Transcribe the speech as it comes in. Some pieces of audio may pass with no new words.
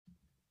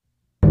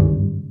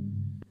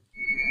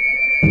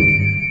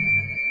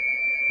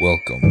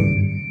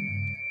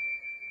Welcome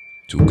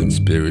to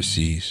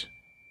Conspiracies,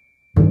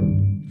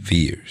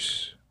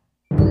 Fears,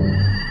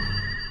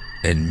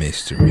 and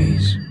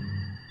Mysteries.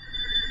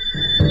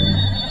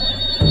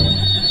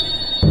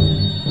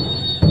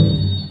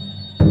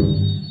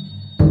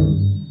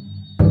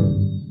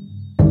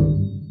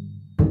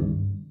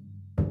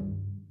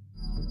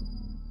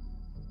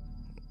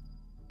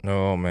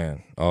 Oh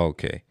man,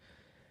 okay.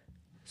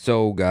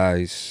 So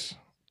guys,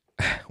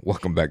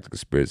 welcome back to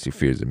Conspiracy,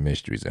 Fears, and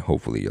Mysteries, and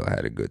hopefully y'all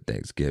had a good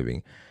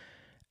Thanksgiving.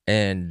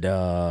 And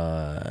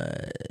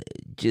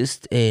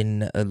just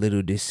in a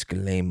little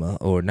disclaimer,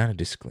 or not a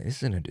disclaimer, this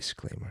isn't a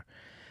disclaimer.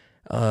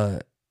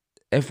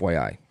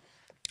 FYI,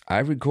 I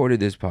recorded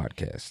this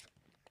podcast.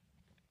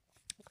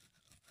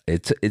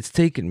 It's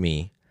taken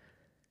me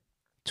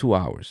 2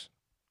 hours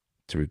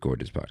to record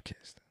this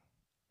podcast.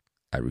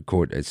 I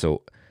record it,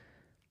 so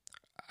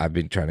I've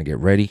been trying to get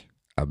ready.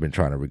 I've been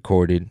trying to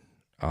record it.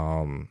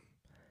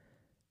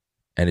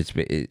 And it's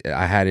been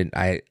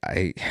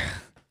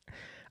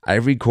I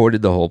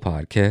recorded the whole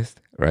podcast,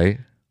 right?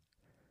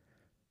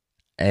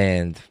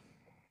 And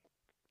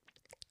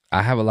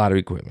I have a lot of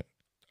equipment,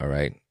 all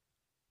right?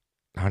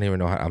 I don't even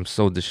know how, I'm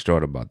so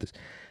distraught about this.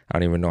 I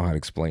don't even know how to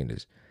explain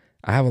this.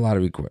 I have a lot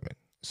of equipment.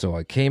 So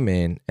I came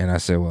in and I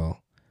said, well,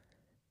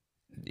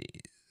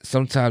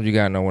 sometimes you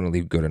got to know when to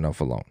leave good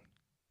enough alone.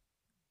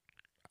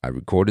 I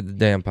recorded the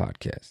damn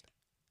podcast,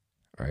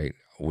 right?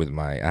 I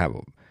have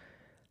a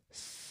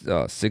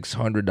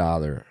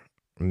 $600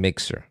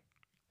 mixer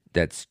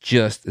that's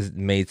just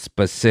made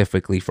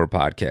specifically for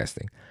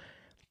podcasting.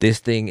 This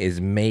thing is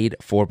made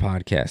for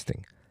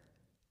podcasting,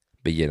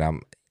 but yet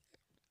I'm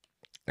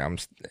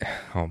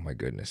oh my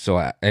goodness.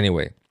 So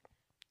anyway,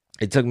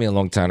 it took me a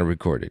long time to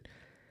record it.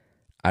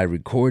 I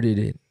recorded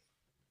it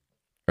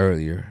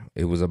earlier.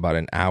 It was about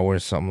an hour or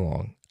something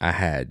long. I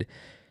had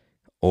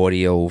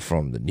audio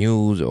from the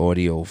news,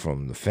 audio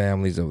from the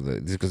families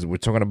because we're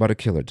talking about a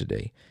killer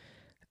today.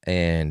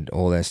 And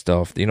all that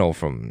stuff,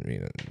 from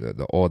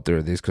the author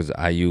of this, because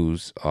I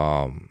use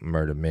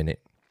Murder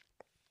Minute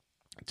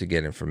to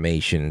get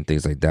information and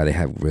things like that. They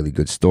have really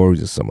good stories,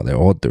 and some of their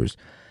authors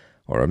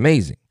are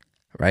amazing,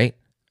 right?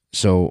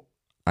 So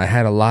I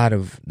had a lot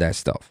of that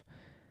stuff.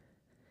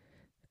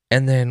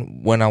 And then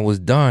when I was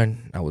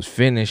done, I was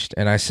finished,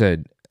 and I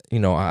said,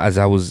 as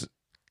I was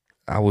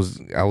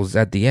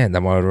at the end.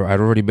 I'd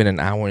already been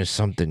an hour and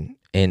something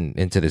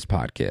into this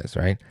podcast,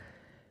 right?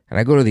 And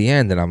I go to the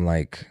end, and I'm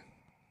like,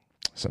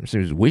 something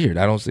seems weird.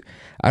 I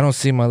don't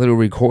see my little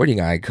recording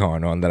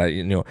icon on that.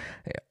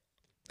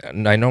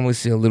 I normally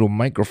see a little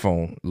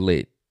microphone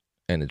lit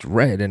and it's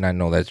red, and I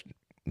know it's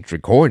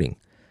recording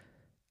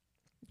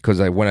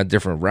because I went a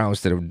different route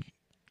instead of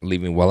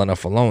leaving well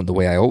enough alone the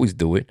way I always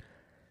do it.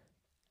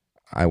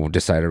 I will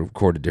decide to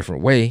record a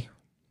different way,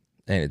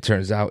 and it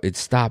turns out it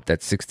stopped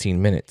at 16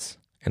 minutes,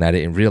 and I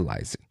didn't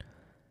realize it,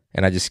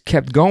 and I just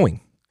kept going.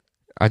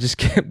 I just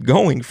kept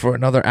going for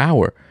another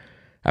hour.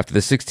 After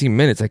the 16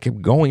 minutes, I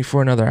kept going for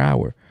another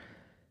hour.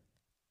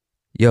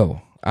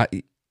 Yo,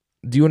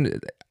 you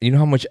know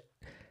how much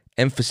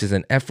emphasis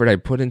and effort I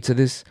put into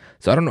this?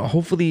 So I don't know.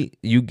 Hopefully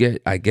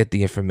I get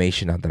the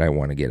information out that I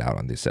want to get out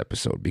on this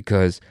episode,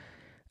 because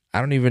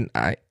oh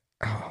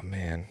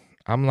man,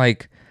 I'm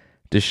like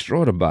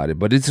distraught about it.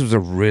 But this was a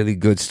really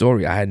good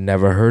story. I had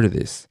never heard of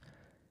this.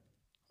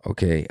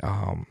 Okay,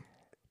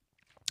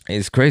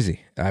 it's crazy.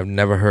 I've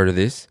never heard of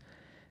this.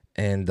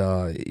 And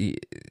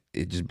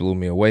it just blew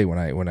me away when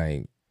I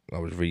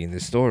was reading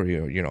this story,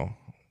 or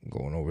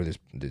going over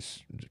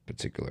this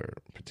particular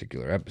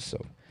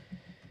episode.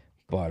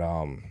 But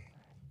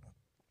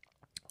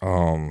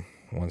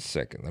 1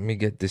 second, let me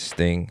get this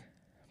thing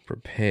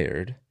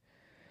prepared.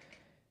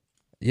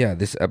 Yeah,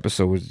 this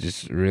episode was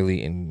just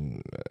really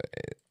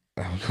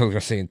I was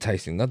gonna say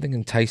enticing. Nothing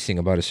enticing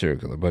about a serial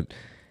killer, but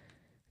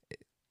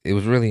it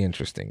was really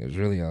interesting. It was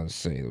really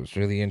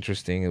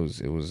interesting. It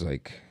was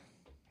like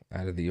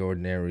out of the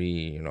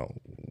ordinary,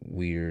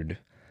 weird,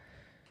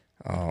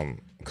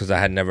 because I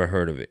had never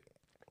heard of it.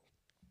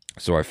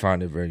 So I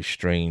found it very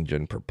strange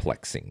and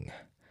perplexing.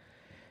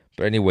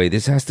 But anyway,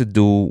 this has to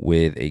do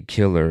with a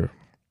killer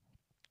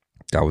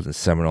that was in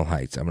Seminole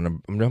Heights.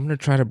 I'm gonna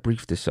try to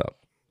brief this up.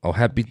 Oh,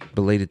 happy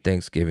belated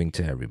Thanksgiving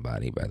to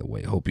everybody, by the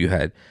way. Hope you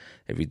had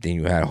everything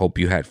you had. Hope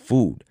you had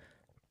food.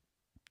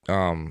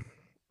 I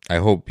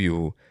hope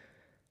you.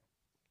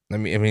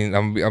 I'm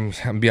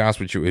be honest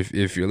with you.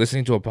 If you're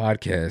listening to a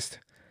podcast,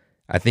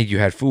 I think you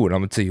had food. I'm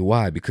gonna tell you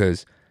why.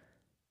 Because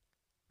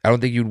I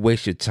don't think you'd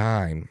waste your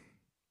time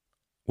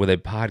with a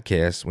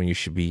podcast when you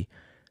should be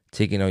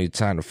taking all your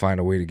time to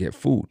find a way to get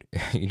food.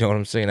 You know what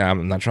I'm saying?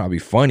 I'm not trying to be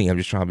funny. I'm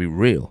just trying to be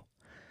real.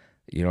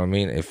 You know what I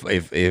mean?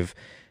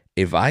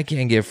 If I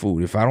can't get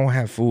food, if I don't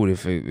have food,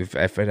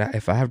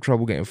 if I have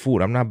trouble getting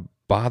food, I'm not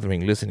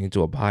bothering listening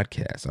to a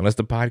podcast unless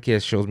the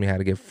podcast shows me how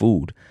to get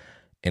food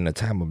in a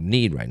time of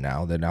need right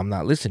now. Then I'm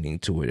not listening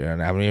to it,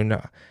 and I don't even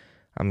know.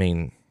 I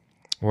mean,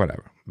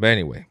 whatever. But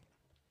anyway,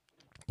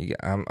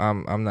 I'm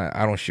not.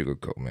 I don't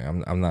sugarcoat,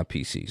 man. I'm not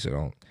PC, so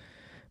don't.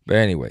 But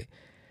anyway,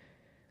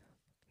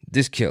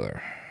 this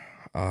killer,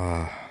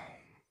 uh,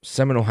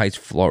 Seminole Heights,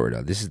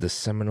 Florida. This is the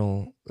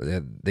Seminole.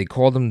 They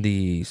call them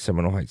the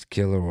Seminole Heights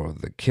Killer or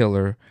the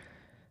Killer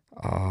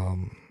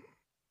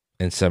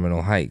in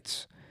Seminole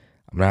Heights.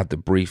 I'm gonna have to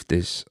brief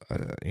this.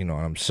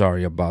 I'm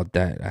sorry about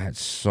that. I had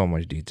so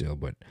much detail,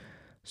 but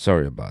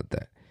sorry about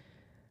that.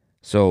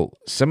 So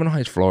Seminole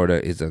Heights,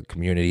 Florida, is a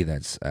community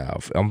that's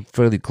I'm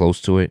fairly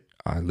close to it.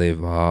 I live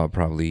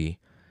probably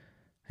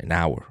an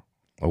hour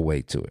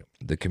away to it.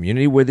 The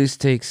community where this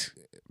takes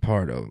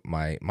part of,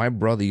 my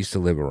brother used to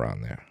live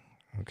around there.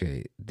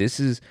 Okay,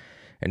 this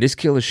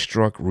killer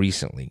struck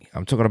recently.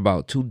 I'm talking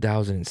about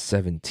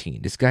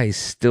 2017. This guy is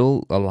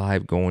still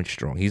alive, going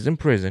strong. He's in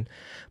prison,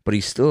 but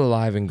he's still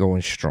alive and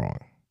going strong.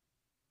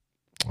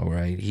 All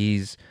right,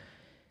 he's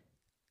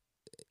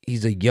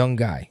a young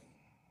guy.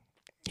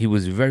 He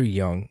was very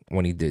young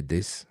when he did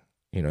this.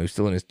 He's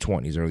still in his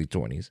 20s, early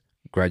 20s.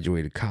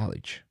 Graduated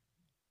college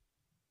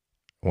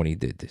when he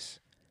did this.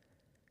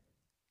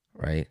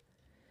 Right?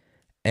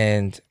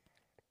 And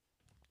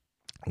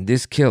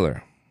this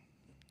killer,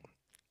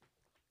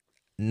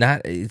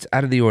 it's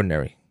out of the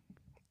ordinary.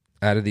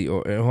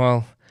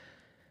 Well,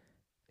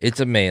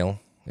 it's a male.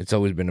 It's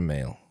always been a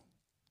male.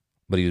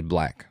 But he was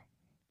black.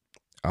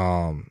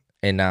 And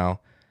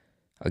now,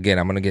 again,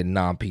 I'm going to get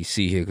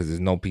non-PC here because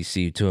there's no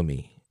PC to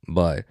me.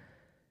 But,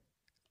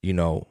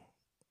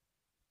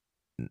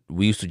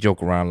 we used to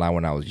joke around a lot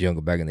when I was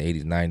younger, back in the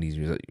 80s,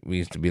 90s. We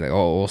used to be like,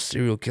 oh,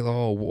 serial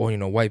killer,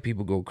 white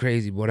people go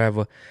crazy,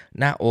 whatever.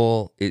 Not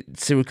all.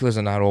 Serial killers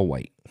are not all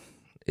white.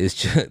 It's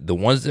just the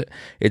ones that,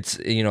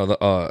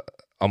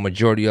 a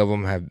majority of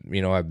them have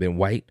been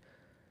white.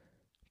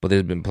 But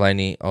there's been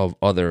plenty of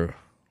other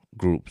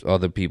groups,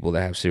 other people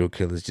that have serial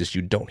killers. Just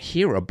you don't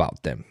hear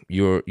about them.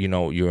 You're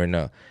in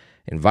a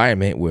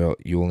environment where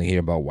you only hear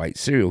about white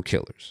serial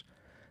killers.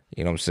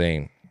 You know what I'm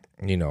saying?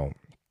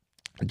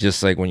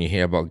 Just like when you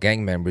hear about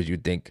gang members, you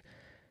think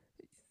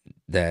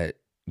that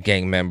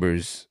gang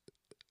members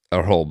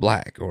are whole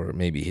black or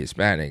maybe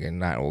Hispanic, and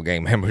not all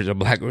gang members are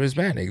black or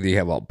Hispanic. They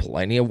have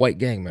plenty of white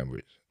gang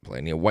members,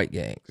 plenty of white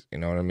gangs. You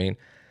know what I mean?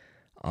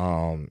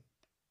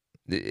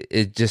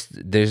 It just,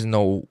 there's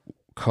no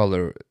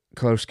color.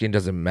 Color of skin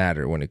doesn't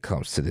matter when it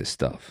comes to this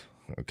stuff.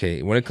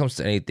 Okay, when it comes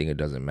to anything, it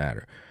doesn't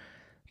matter.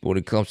 But when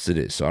it comes to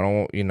this, so I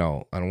don't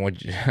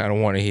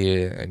want to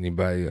hear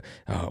anybody,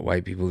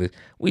 white people.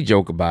 We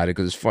joke about it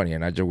because it's funny,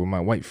 and I joke with my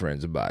white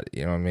friends about it.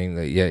 You know what I mean?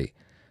 Like,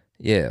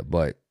 yeah.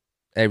 But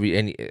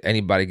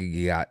anybody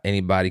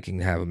can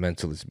have a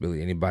mental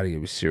disability. Anybody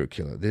can be a serial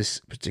killer. This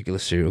particular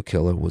serial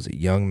killer was a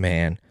young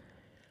man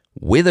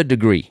with a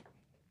degree,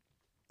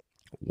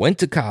 went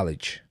to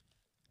college,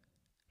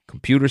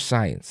 computer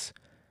science,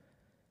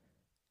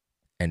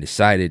 and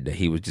decided that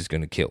he was just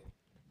going to kill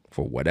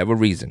for whatever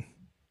reason.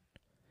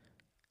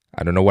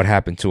 I don't know what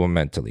happened to him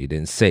mentally. He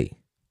didn't say.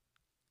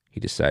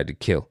 He decided to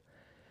kill.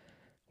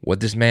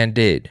 What this man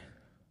did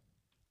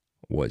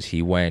was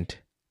he went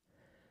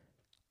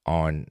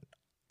on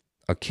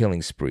a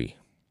killing spree.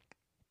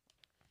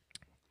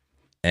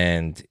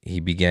 And he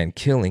began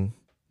killing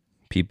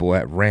people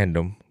at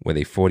random with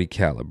a .40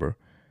 caliber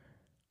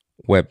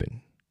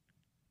weapon.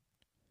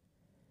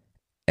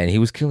 And he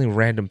was killing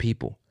random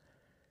people.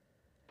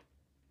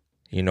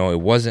 It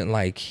wasn't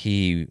like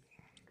he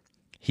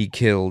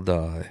killed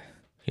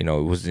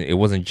it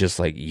wasn't just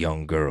like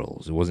young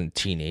girls. It wasn't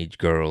teenage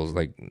girls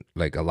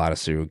like a lot of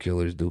serial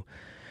killers do.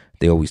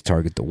 They always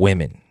target the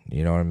women.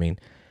 You know what I mean?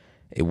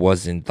 It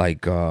wasn't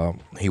like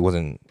he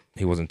wasn't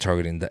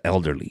targeting the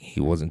elderly.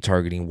 He wasn't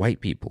targeting white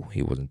people.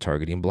 He wasn't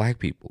targeting black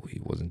people. He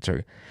wasn't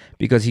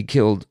because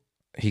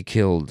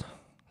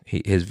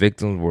his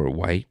victims were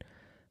white,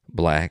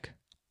 black,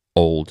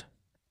 old,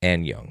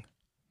 and young.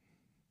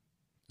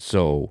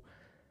 So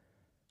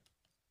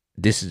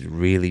this is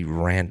really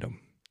random.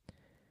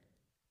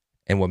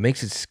 And what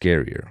makes it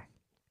scarier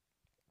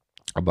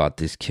about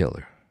this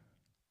killer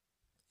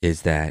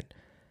is that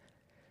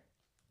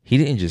he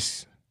didn't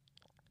just,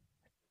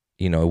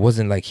 it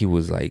wasn't like he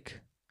was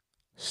like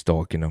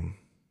stalking him.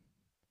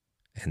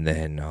 And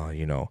then,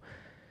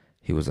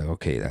 he was like,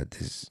 okay,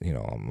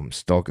 I'm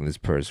stalking this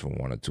person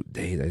for 1 or 2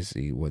 days. I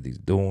see what he's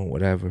doing,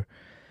 whatever.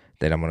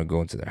 Then I'm going to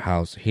go into their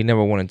house. He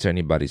never went into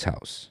anybody's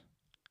house.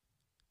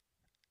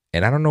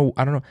 And I don't know.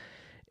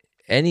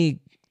 Any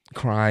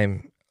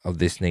crime of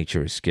this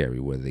nature is scary,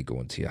 whether they go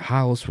into your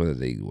house, whether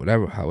they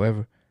whatever.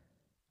 However,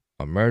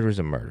 a murder is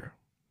a murder.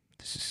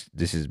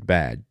 This is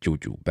bad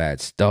juju, bad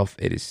stuff.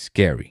 It is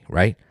scary,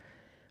 right?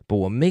 But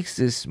what makes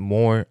this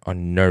more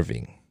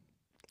unnerving,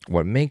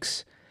 what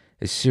makes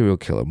a serial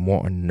killer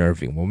more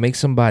unnerving, what makes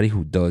somebody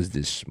who does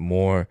this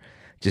more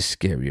just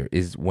scarier,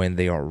 is when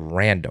they are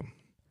random.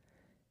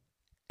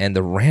 And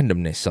the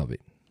randomness of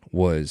it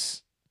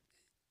was,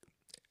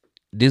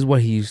 this is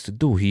what he used to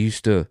do.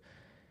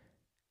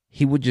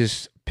 He would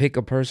just pick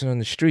a person on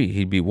the street.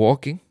 He'd be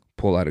walking,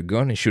 pull out a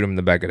gun, and shoot him in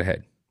the back of the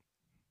head.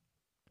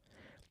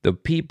 The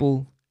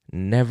people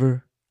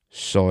never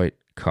saw it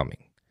coming.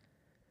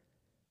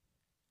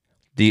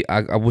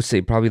 I would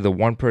say probably the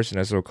one person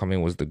that saw it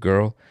coming was the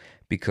girl,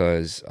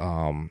 because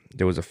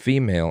there was a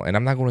female, and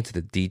I'm not going into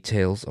the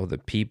details of the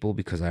people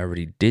because I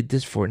already did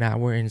this for an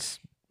hour and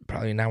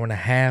probably an hour and a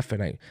half,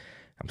 and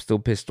I'm still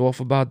pissed off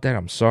about that.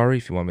 I'm sorry.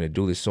 If you want me to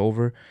do this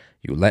over,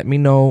 you let me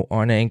know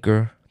on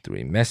Anchor through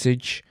a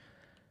message,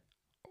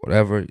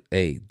 whatever.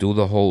 Hey, do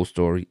the whole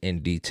story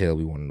in detail.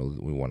 We want to know.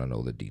 We want to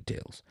know the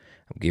details.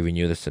 I'm giving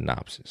you the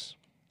synopsis.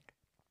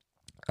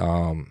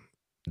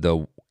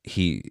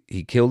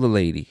 He killed a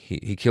lady.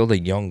 He killed a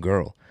young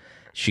girl.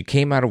 She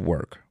came out of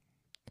work.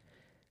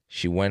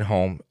 She went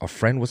home. A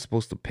friend was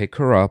supposed to pick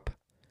her up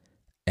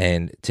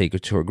and take her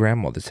to her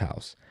grandmother's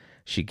house.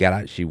 She got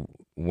out. She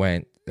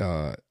went.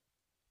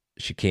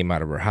 She came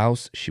out of her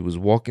house. She was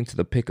walking to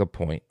the pickup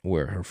point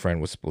where her friend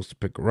was supposed to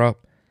pick her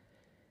up.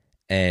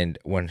 And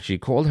when she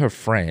called her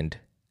friend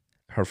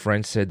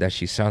said that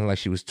she sounded like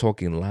she was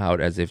talking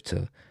loud as if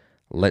to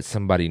let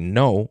somebody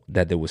know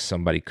that there was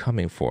somebody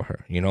coming for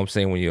her. You know what I'm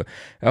saying? When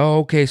oh,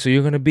 okay, so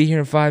you're going to be here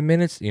in 5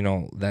 minutes? You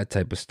know, that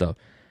type of stuff.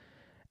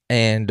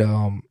 And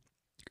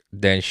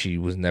then she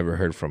was never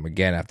heard from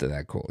again after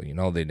that call. You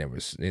know, they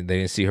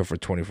didn't see her for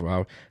 24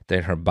 hours.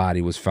 Then her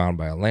body was found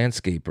by a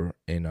landscaper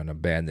in an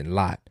abandoned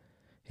lot.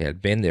 It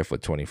had been there for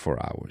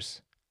 24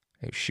 hours.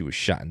 She was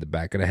shot in the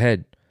back of the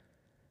head.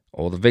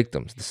 All the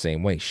victims the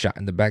same way, shot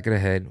in the back of the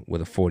head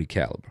with a .40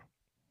 caliber.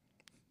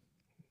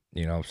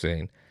 You know what I'm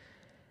saying?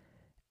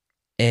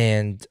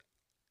 And,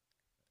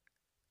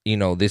 you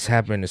know, this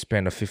happened in the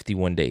span of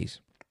 51 days.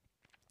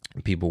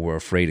 People were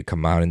afraid to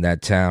come out in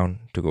that town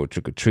to go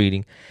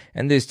trick-or-treating.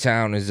 And this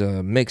town is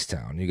a mixed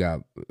town. You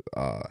got,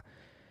 I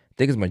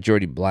think it's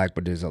majority black,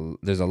 but there's a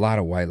lot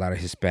of white, a lot of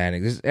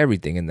Hispanic. There's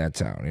everything in that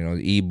town. You know,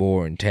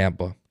 Ybor and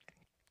Tampa.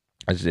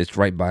 It's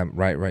right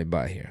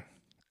by here.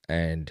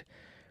 And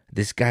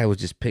this guy was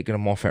just picking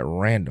them off at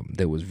random.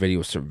 There was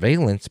video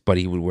surveillance, but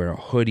he would wear a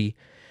hoodie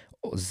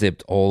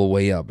zipped all the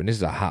way up. And this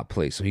is a hot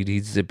place, so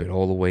he'd zip it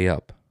all the way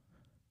up.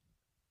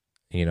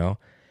 You know?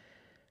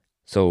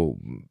 So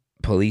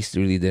police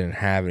really didn't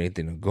have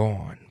anything to go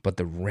on. But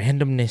the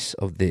randomness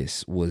of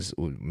this was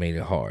what made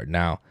it hard.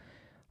 Now,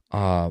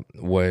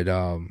 what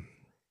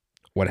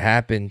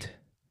happened,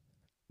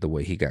 the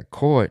way he got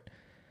caught,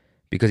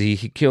 because he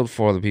killed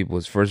 4 other people.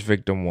 His first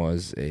victim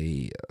was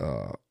a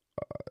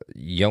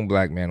young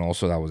black man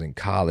also that was in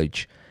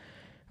college.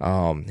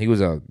 He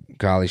was a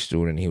college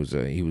student. He was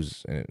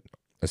an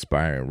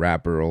aspiring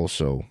rapper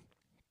also.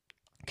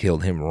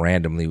 Killed him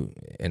randomly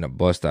in a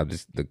bus stop.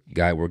 The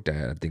guy worked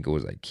at, I think it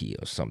was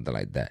IKEA or something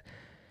like that.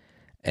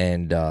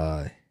 And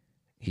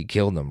he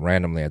killed him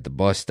randomly at the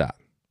bus stop.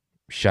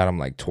 Shot him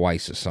like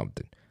twice or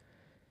something.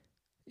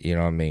 You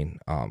know what I mean?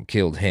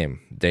 Killed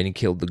him. Then he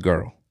killed the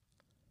girl.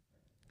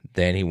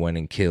 Then he went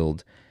and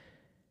killed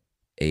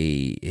a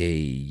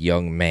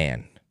young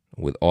man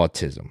with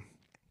autism.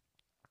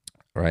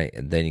 Right?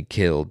 And then he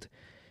killed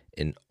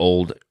an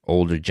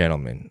older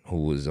gentleman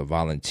who was a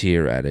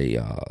volunteer at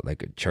a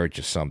like a church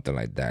or something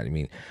like that. I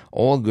mean,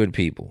 all good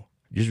people,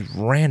 just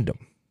random.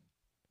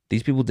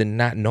 These people did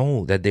not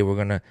know that they were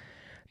gonna.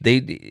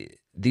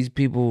 These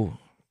people,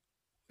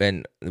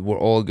 and were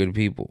all good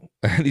people.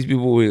 These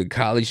people were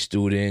college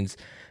students,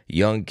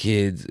 young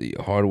kids,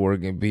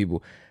 hardworking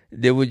people.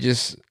 They were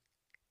just,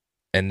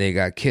 and they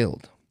got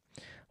killed.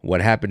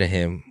 What happened to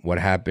him? What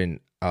happened?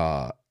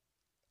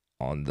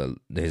 On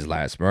his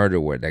last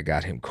murder, where that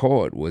got him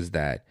caught, was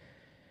that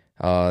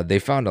they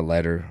found a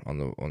letter on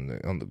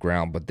the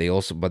ground, but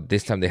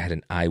this time they had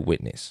an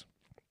eyewitness.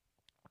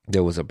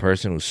 There was a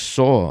person who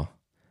saw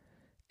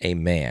a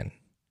man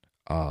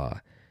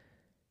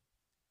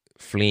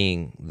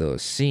fleeing the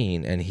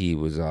scene, and he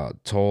was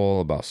tall,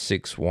 about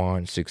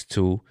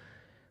 6'1",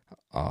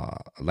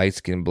 6'2",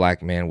 light-skinned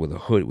black man with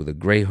a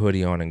gray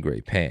hoodie on and gray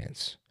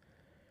pants.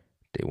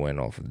 They went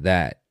off of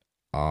that.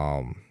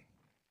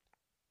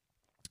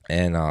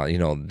 And you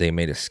know, they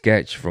made a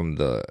sketch from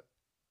the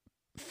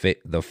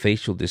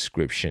facial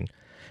description,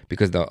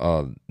 because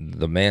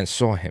the man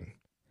saw him.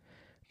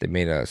 They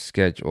made a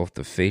sketch off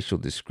the facial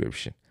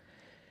description.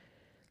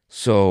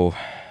 So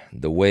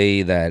the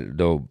way that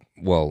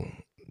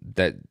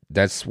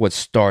that's what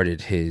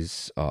started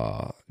his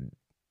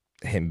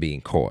him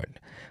being caught.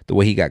 The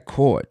way he got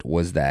caught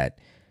was that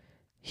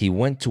he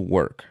went to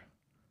work.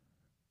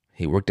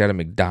 He worked at a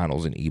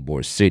McDonald's in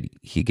Ybor City.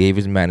 He gave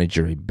his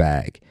manager a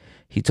bag.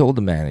 He told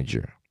the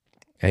manager,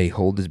 "Hey,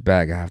 hold this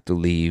bag. I have to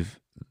leave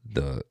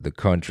the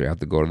country. I have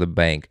to go to the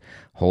bank.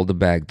 Hold the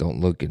bag. Don't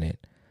look in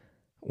it.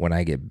 When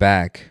I get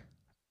back,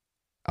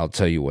 I'll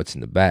tell you what's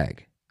in the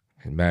bag."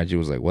 His manager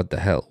was like, "What the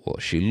hell?" Well,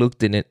 she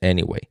looked in it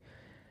anyway,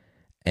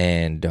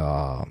 and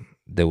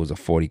there was a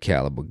 .40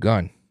 caliber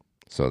gun.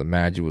 So the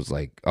manager was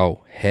like,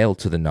 "Oh, hell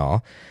to the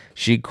no."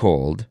 She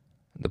called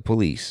the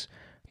police.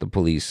 The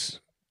police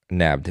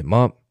nabbed him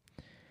up.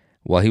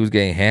 While he was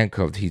getting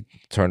handcuffed, he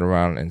turned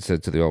around and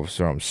said to the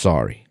officer, "I'm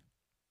sorry,"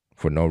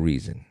 for no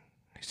reason.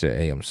 He said,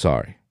 "Hey, I'm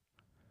sorry."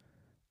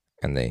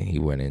 And then he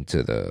went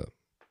into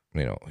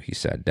he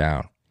sat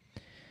down.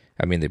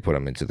 I mean, they put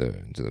him into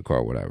the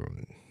car, whatever,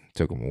 and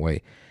took him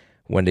away.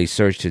 When they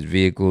searched his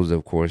vehicles,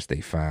 of course,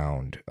 they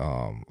found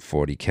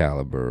 .40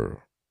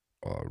 caliber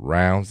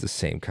rounds, the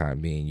same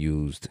kind being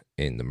used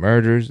in the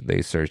murders.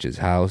 They searched his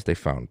house. They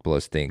found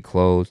bloodstained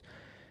clothes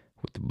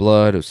with the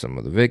blood of some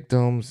of the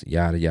victims.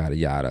 Yada yada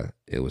yada.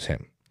 It was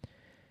him.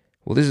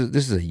 Well, this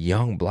is a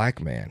young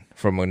black man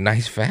from a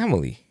nice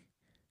family.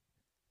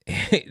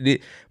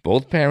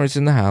 Both parents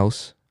in the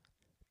house.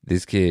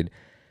 This kid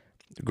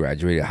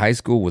graduated high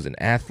school, was an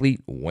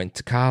athlete, went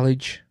to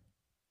college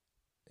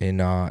in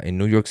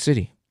New York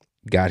City.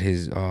 Got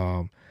his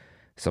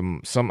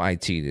some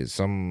IT,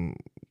 some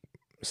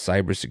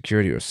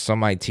cybersecurity or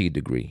some IT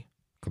degree,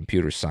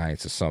 computer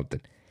science or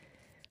something.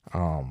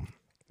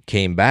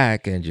 Came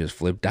back and just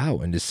flipped out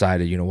and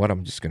decided, you know what,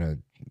 I'm just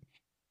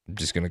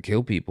gonna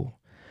kill people.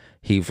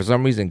 He for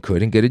some reason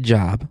couldn't get a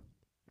job.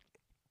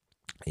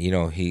 You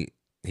know, he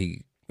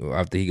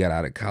after he got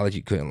out of college,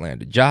 he couldn't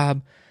land a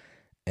job,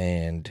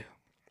 and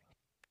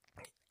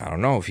I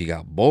don't know if he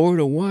got bored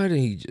or what.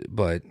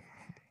 But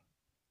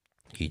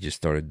he just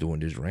started doing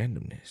this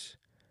randomness.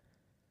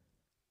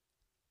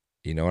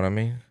 You know what I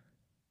mean?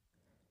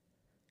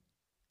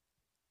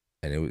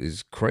 And it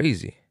was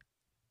crazy.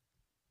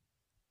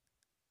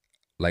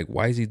 Like,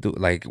 why is he do?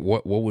 Like,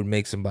 what would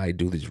make somebody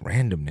do this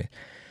randomness?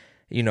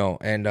 You know,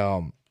 and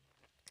I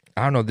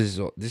don't know. This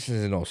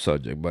isn't no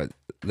subject, but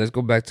let's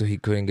go back to he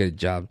couldn't get a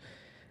job.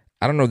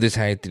 I don't know if this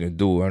had anything to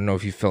do. I don't know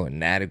if he felt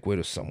inadequate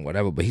or something,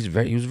 whatever. But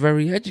he was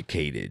very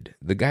educated.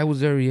 The guy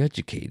was very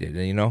educated,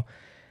 you know,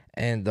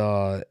 and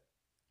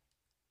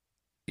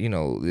you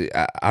know,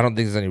 I don't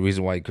think there's any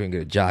reason why he couldn't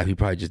get a job. He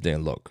probably just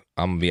didn't look.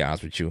 I'm gonna be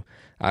honest with you.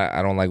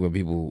 I don't like when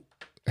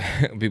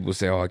people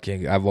say, "Oh, I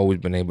can't." I've always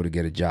been able to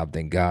get a job,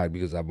 thank God,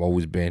 because I've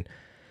always been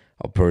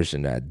a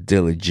person that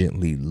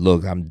diligently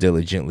look. I'm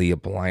diligently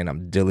applying.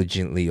 I'm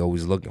diligently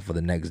always looking for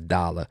the next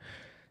dollar,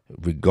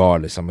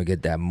 regardless. I'm gonna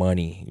get that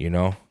money, you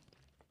know,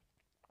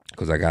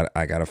 because I got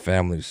a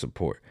family to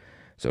support.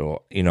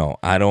 So you know,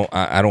 I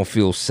don't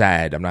feel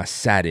sad. I'm not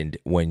saddened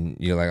when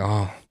you're like,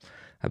 oh,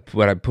 I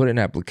put in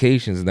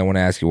applications, and then when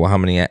I ask you, well, how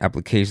many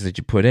applications did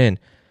you put in?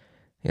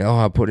 You know,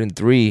 I put in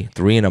three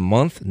in a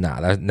month.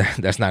 Nah,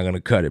 that's not gonna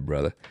cut it,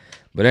 brother.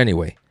 But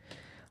anyway,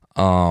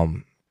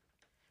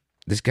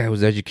 this guy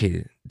was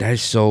educated. That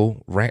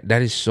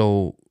is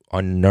so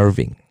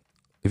unnerving.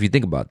 If you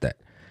think about that,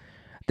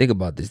 think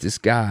about this. This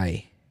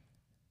guy,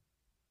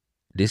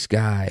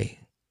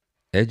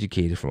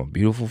 educated from a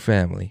beautiful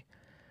family,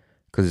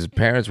 because his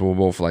parents were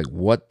both like,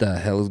 "What the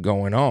hell is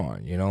going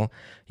on?" You know,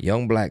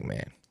 young black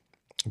man,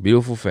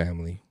 beautiful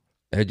family,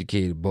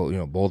 educated.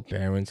 Both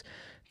parents.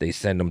 They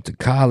send him to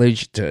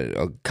college,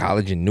 to a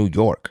college in New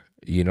York.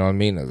 You know what I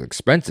mean? An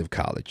expensive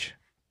college.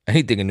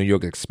 Anything in New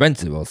York is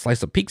expensive. A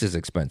slice of pizza is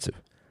expensive.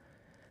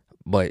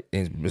 But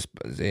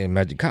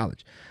imagine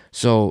college.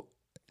 So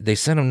they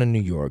sent him to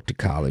New York to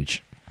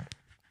college.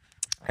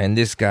 And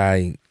this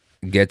guy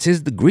gets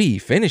his degree,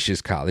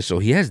 finishes college, so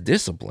he has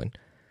discipline.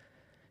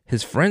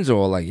 His friends are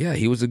all like, yeah,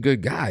 he was a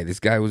good guy.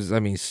 This guy was,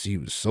 he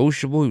was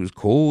sociable. He was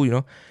cool, you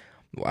know.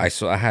 I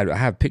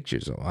have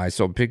pictures. I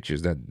saw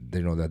pictures that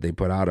they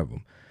put out of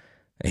him.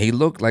 And he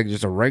looked like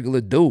just a regular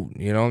dude,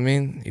 you know what I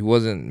mean? He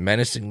wasn't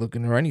menacing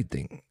looking or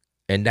anything.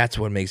 And that's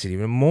what makes it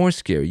even more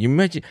scary. You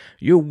imagine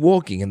you're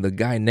walking and the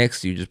guy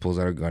next to you just pulls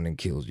out a gun and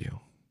kills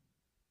you.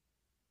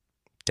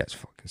 That's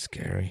fucking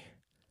scary.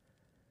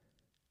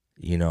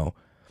 You know,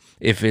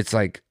 if it's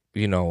like,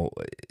 you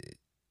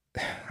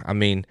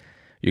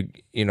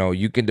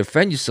can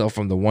defend yourself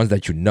from the ones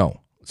that you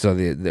know. So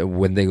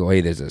when they go, hey,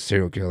 there's a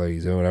serial killer,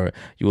 or whatever,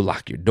 you'll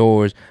lock your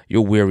doors.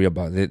 You're weary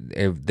about it.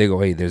 If they go,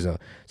 hey, there's a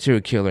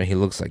serial killer and he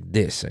looks like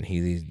this and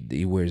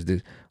he wears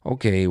this.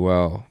 Okay,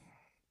 well,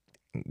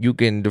 you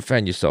can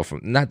defend yourself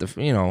from not that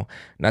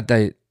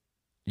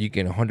you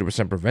can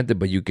 100% prevent it,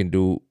 but you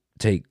can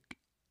take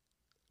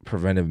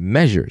preventive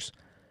measures,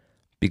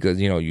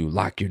 because you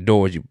lock your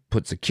doors, you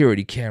put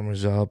security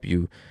cameras up,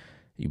 you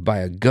buy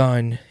a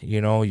gun,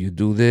 you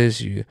do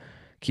this, you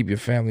keep your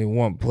family in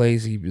one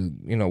place,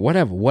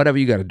 whatever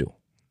you got to do,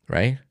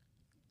 right?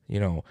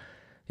 You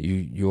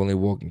only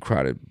walk in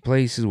crowded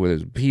places where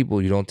there's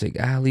people, you don't take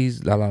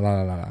alleys, la la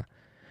la la la.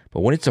 But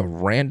when it's a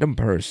random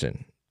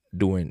person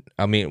when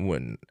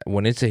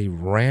it's a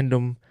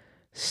random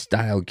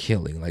style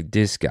killing like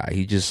this guy,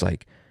 he just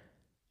like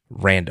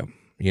random,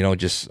 I'm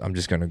just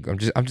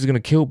gonna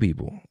kill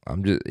people.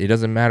 It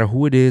doesn't matter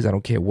who it is. I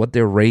don't care what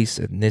their race,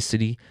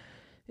 ethnicity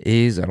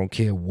is. I don't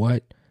care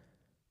what.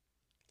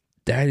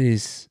 That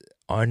is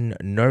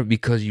unnerving,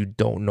 because you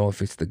don't know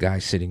if it's the guy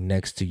sitting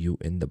next to you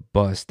in the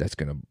bus that's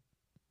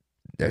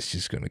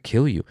just gonna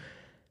kill you.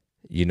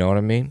 You know what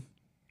I mean?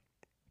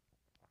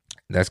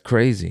 That's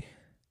crazy.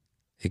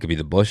 It could be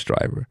the bus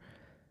driver.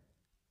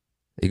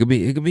 It could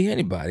be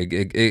anybody.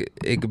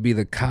 It could be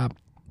the cop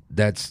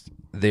that's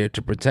there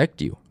to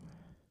protect you.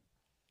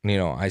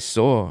 I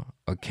saw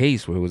a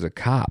case where it was a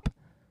cop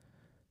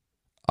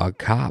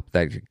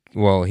that,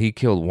 well, he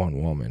killed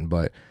one woman,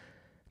 but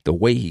the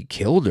way he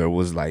killed her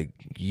was like,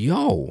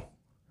 yo,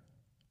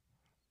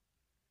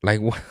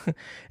 like what?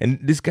 And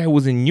this guy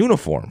was in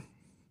uniform.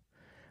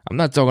 I'm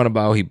not talking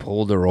about he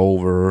pulled her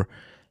over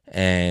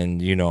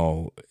and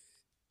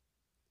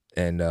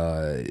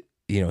and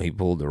he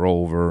pulled her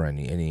over, and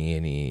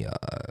it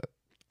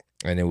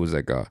was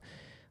like a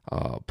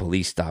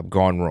police stop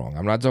gone wrong.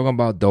 I'm not talking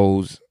about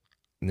those.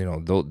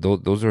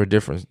 Those are a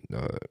different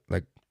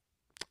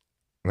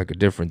like a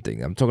different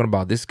thing. I'm talking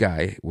about this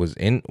guy was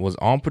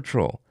on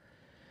patrol,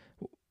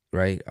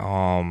 right?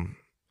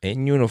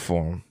 In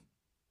uniform,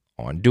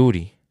 on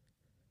duty.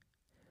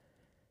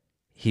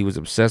 He was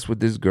obsessed with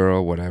this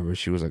girl, whatever.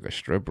 She was like a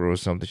stripper or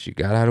something. She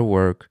got out of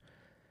work.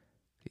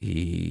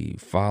 He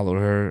followed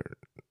her.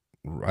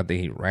 I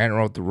think he ran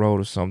her off the road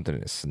or something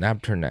and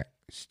snapped her neck.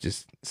 She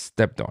just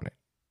stepped on it.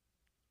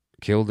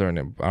 Killed her, and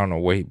then, I don't know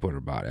where he put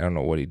her body. I don't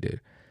know what he did.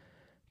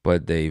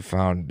 But then they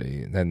found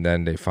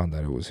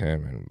that it was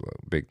him, and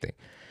big thing.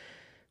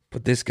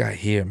 But this guy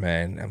here,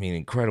 man, I mean,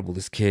 incredible.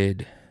 This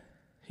kid,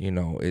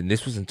 and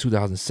this was in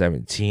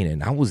 2017,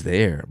 and I was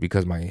there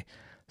because my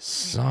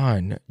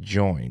son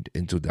joined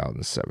in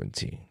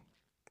 2017.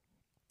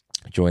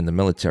 Joined the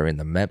military, and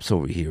the MEPS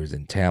over here is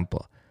in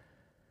Tampa,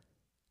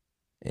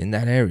 in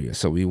that area.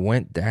 So we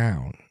went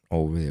down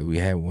over there. We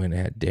went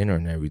and had dinner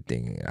and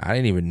everything. I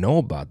didn't even know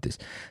about this.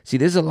 See,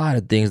 there's a lot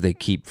of things they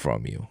keep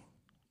from you.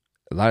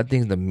 A lot of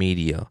things the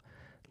media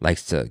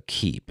likes to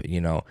keep,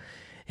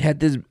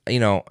 Had this,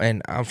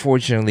 and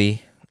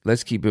unfortunately,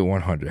 let's keep it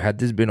 100. Had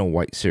this been a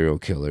white serial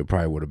killer, it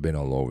probably would have been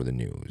all over the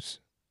news.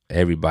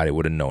 Everybody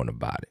would have known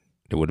about it.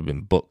 There would have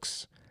been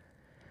books.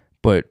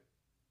 But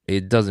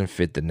it doesn't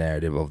fit the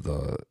narrative of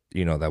the,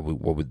 that we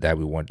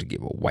want to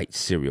give a white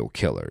serial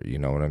killer. You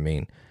know what I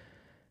mean?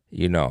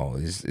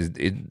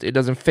 It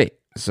doesn't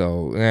fit.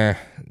 So,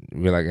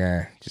 we're like,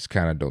 just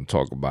kind of don't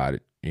talk about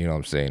it. You know what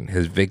I'm saying?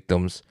 His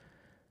victims,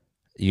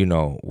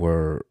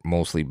 were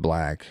mostly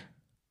black.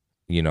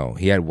 He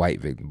had white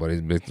victims, but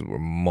his victims were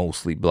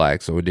mostly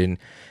black. So the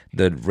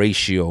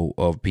ratio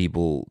of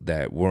people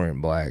that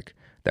weren't black,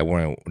 that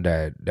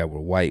were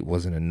white,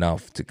 wasn't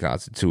enough to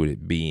constitute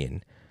it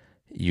being,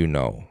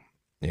 the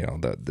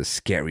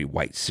scary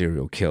white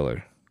serial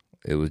killer.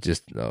 It was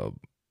just a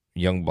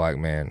young black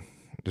man.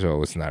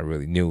 So it's not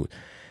really new.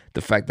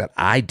 The fact that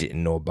I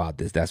didn't know about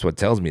this, that's what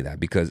tells me that,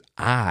 because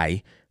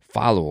I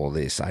follow all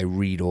this. I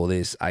read all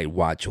this. I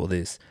watch all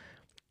this,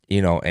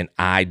 and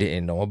I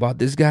didn't know about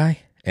this guy,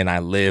 and I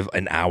live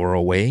an hour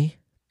away.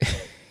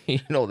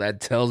 That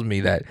tells me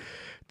that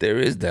there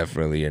is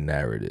definitely a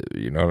narrative.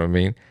 You know what I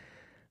mean?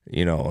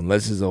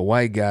 Unless it's a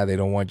white guy, they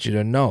don't want you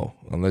to know.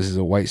 Unless it's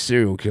a white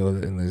serial killer,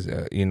 unless,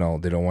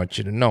 they don't want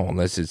you to know.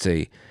 Unless it's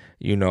a,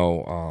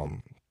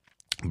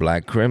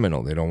 black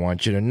criminal, they don't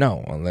want you to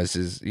know. Unless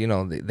it's,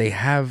 they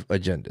have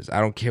agendas.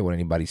 I don't care what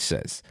anybody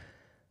says.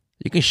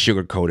 You can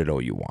sugarcoat it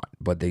all you want,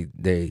 but they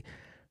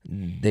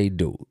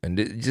do. And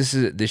this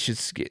should,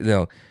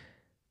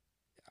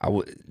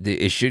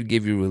 it should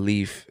give you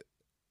relief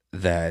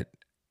that,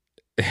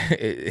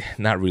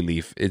 not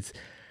relief. It's,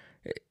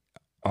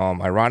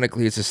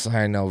 ironically, it's a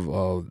sign of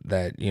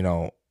that,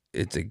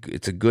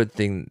 it's a good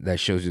thing that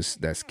shows you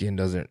that skin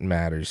doesn't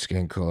matter,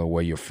 skin color,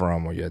 where you're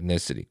from, or your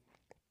ethnicity.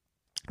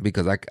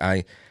 Because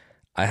I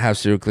have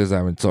serial killers I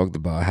haven't talked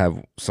about. I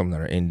have some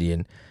that are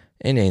Indian,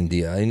 in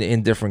India,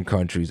 in different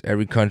countries.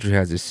 Every country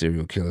has a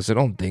serial killer. So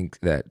don't think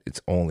that it's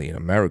only in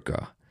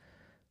America.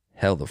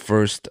 Hell, the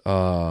first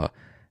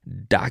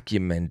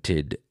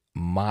documented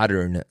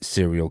modern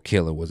serial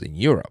killer was in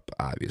Europe,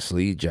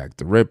 obviously, Jack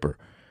the Ripper.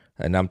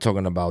 And I'm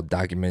talking about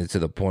documented to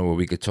the point where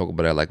we could talk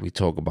about it like we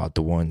talk about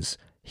the ones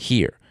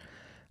here.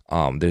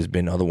 There's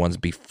been other ones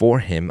before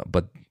him,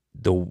 but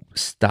the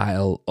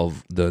style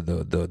of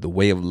the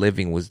way of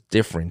living was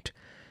different.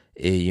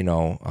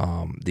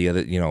 The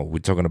other, we're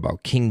talking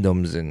about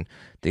kingdoms and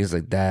things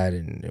like that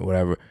and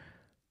whatever.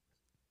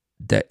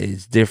 That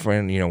is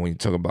different, when you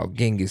talk about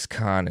Genghis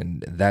Khan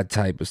and that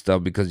type of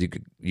stuff, because you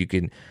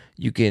can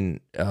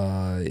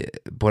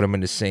put them in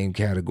the same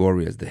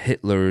category as the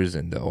Hitlers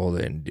and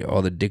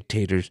all the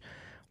dictators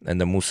and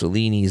the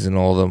Mussolinis and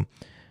all of them.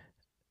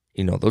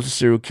 Those are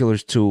serial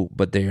killers too,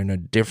 but they're in a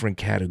different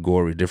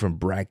category, different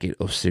bracket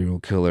of serial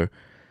killer.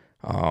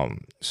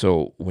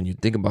 So when you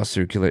think about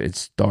serial killer, it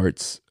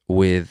starts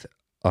with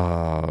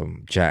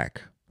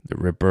Jack the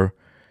Ripper,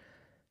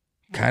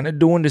 kind of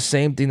doing the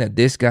same thing that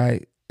this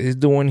guy is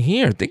doing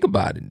here. Think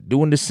about it,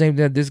 doing the same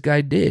thing that this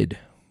guy did.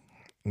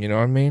 You know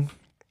what I mean?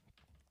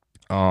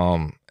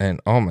 And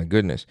oh my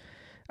goodness,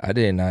 I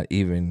did not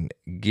even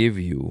give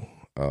you.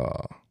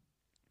 I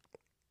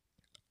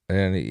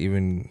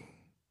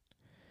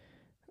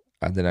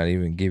did not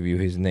even give you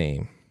his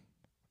name.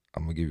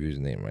 I'm gonna give you his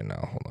name right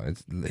now. Hold on.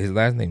 His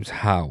last name's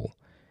Howell.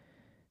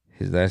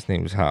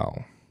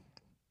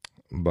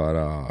 But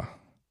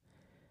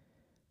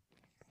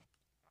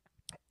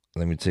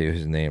let me tell you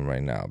his name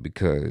right now,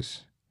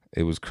 because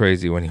it was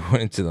crazy when he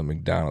went into the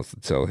McDonald's to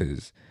tell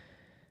his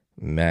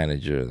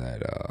manager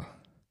that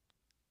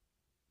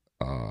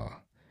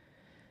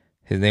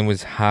his name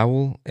was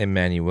Howell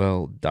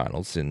Emmanuel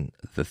Donaldson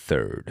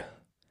III.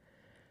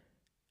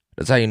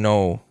 That's how you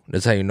know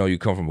you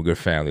come from a good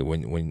family,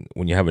 when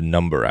you have a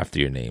number after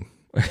your name.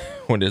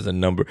 When there's a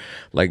number,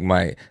 like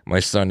my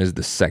son is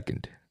the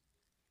second.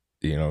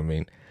 You know what I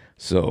mean?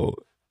 So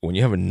when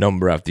you have a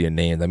number after your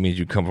name, that means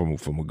you come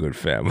from a good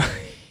family.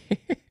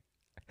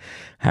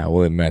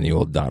 Howell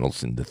Emmanuel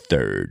Donaldson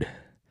III.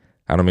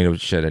 I don't mean to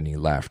shed any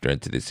laughter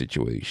into this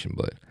situation,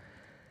 but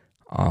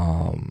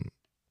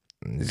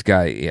this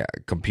guy, yeah,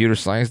 computer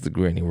science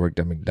degree, and he worked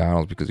at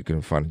McDonald's because he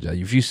couldn't find a job.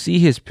 If you see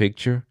his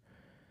picture,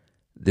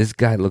 this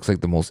guy looks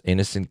like the most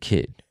innocent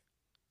kid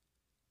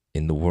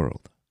in the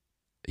world.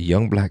 A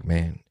young black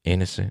man,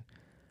 innocent.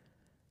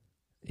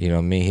 You know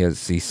what I mean?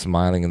 He's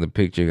smiling in the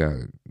picture, got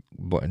a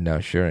button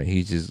down shirt, and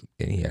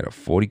he had a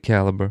 40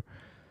 caliber,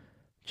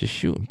 just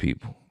shooting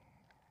people.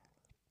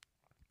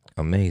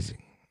 Amazing.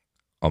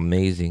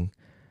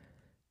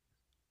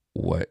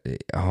 What?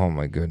 Oh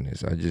my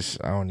goodness! I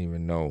don't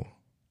even know.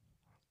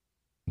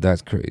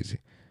 That's crazy.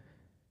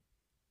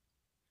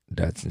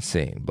 That's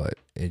insane. But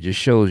it just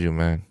shows you,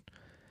 man.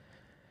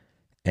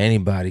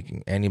 Anybody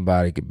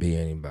could be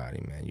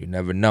anybody, man. You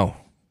never know.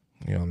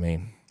 You know what I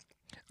mean?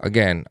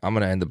 Again, I'm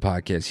gonna end the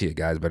podcast here,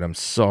 guys. But I'm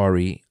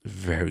sorry,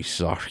 very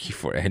sorry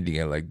for ending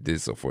it like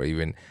this, or for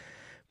even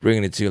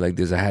bringing it to you like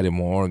this. I had it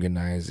more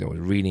organized. I was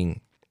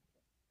reading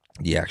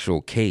the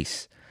actual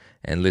case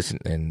and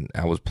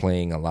I was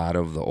playing a lot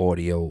of the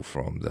audio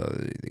from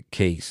the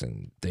case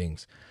and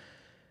things,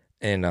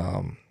 and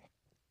I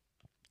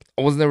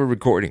was never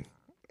recording.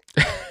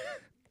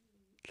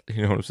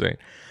 You know what I'm saying?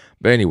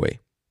 But anyway,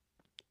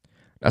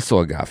 that's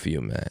all I got for you,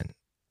 man.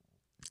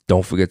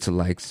 Don't forget to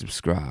like,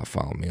 subscribe,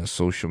 follow me on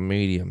social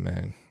media,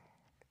 man.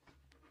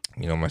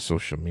 You know my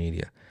social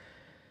media.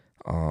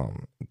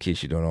 In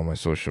case you don't know my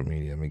social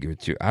media, let me give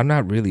it to you. I'm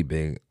not really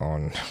big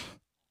on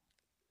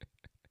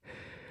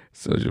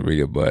social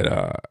media, but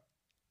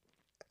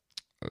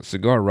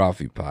Cigar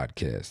Rafi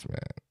podcast, man.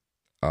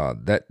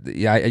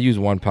 I use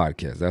one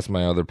podcast. That's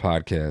my other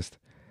podcast,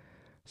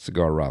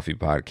 Cigar Rafi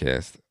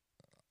podcast.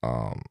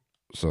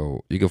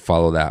 So you can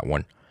follow that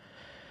one.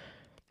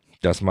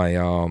 That's my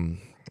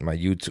my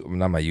YouTube,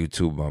 not my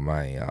YouTube, but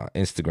my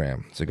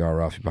Instagram, Cigar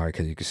Rafi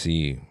podcast. You can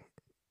see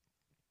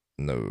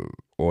the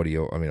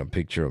audio. I mean, a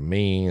picture of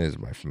me. There's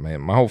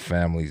my whole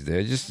family's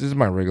there. This is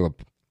my regular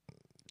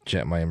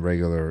chat, my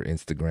regular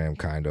Instagram,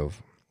 kind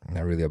of.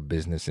 Not really a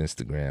business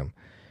Instagram,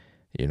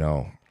 you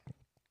know.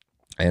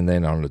 And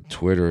then on the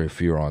Twitter,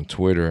 if you're on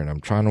Twitter, and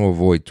I'm trying to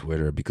avoid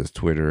Twitter because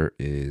Twitter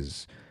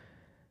is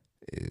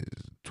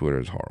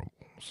horrible.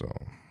 So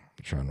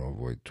I'm trying to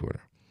avoid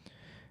Twitter.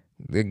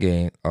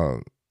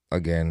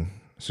 Again,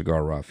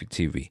 Cigar Rafi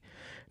TV.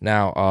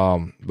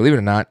 Now, believe it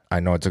or not, I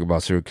know I talk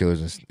about serial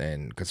killers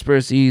and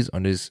conspiracies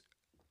on this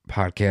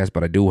podcast,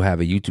 but I do have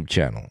a YouTube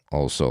channel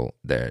also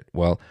that,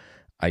 well,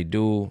 I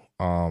do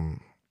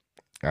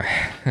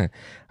I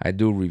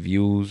do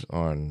reviews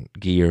on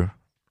gear.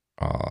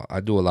 I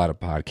do a lot of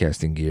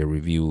podcasting gear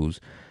reviews.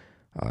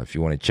 If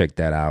you want to check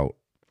that out,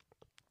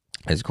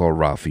 it's called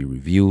Ralphie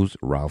Reviews,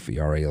 Ralphie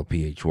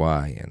Ralphy,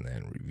 and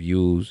then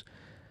reviews.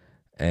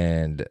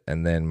 And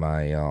then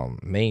my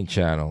main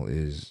channel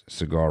is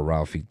Cigar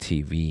Ralphie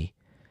TV,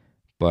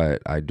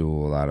 but I do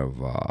a lot of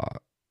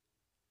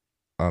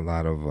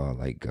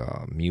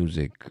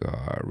music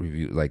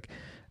review, like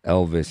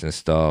Elvis and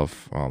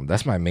stuff.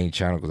 That's my main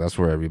channel because that's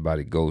where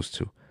everybody goes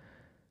to.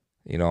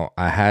 You know,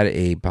 I had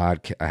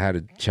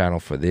a channel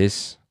for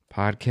this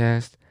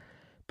podcast,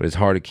 but it's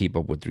hard to keep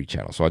up with 3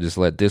 channels. So I just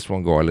let this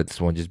one go. I let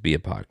this one just be a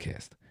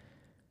podcast,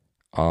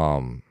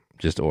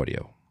 just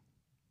audio.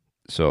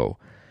 So.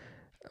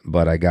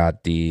 But I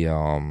got the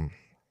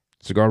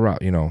Cigar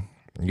Rock, you know,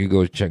 you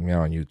go check me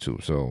out on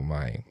YouTube. So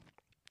I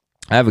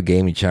have a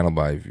gaming channel,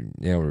 but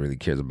no one really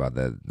cares about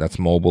that. That's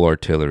Mobile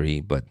Artillery,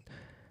 but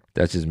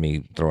that's just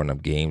me throwing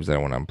up games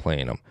that when I'm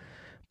playing them.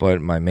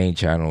 But my main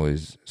channel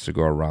is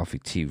Cigar Ralphie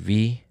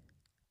TV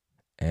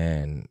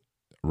and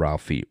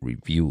Ralphie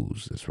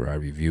Reviews. That's where I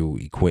review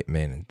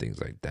equipment and things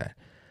like that.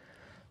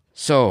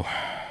 So,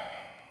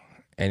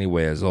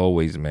 anyway, as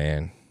always,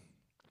 man,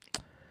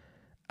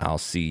 I'll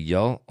see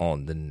y'all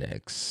on the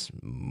next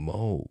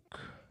smoke.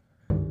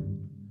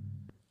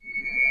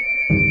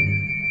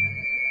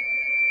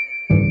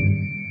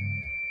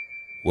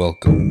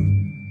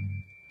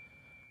 Welcome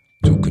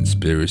to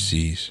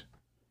Conspiracies,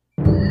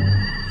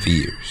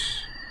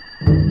 Fears,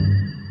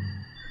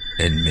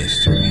 and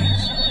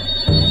Mysteries.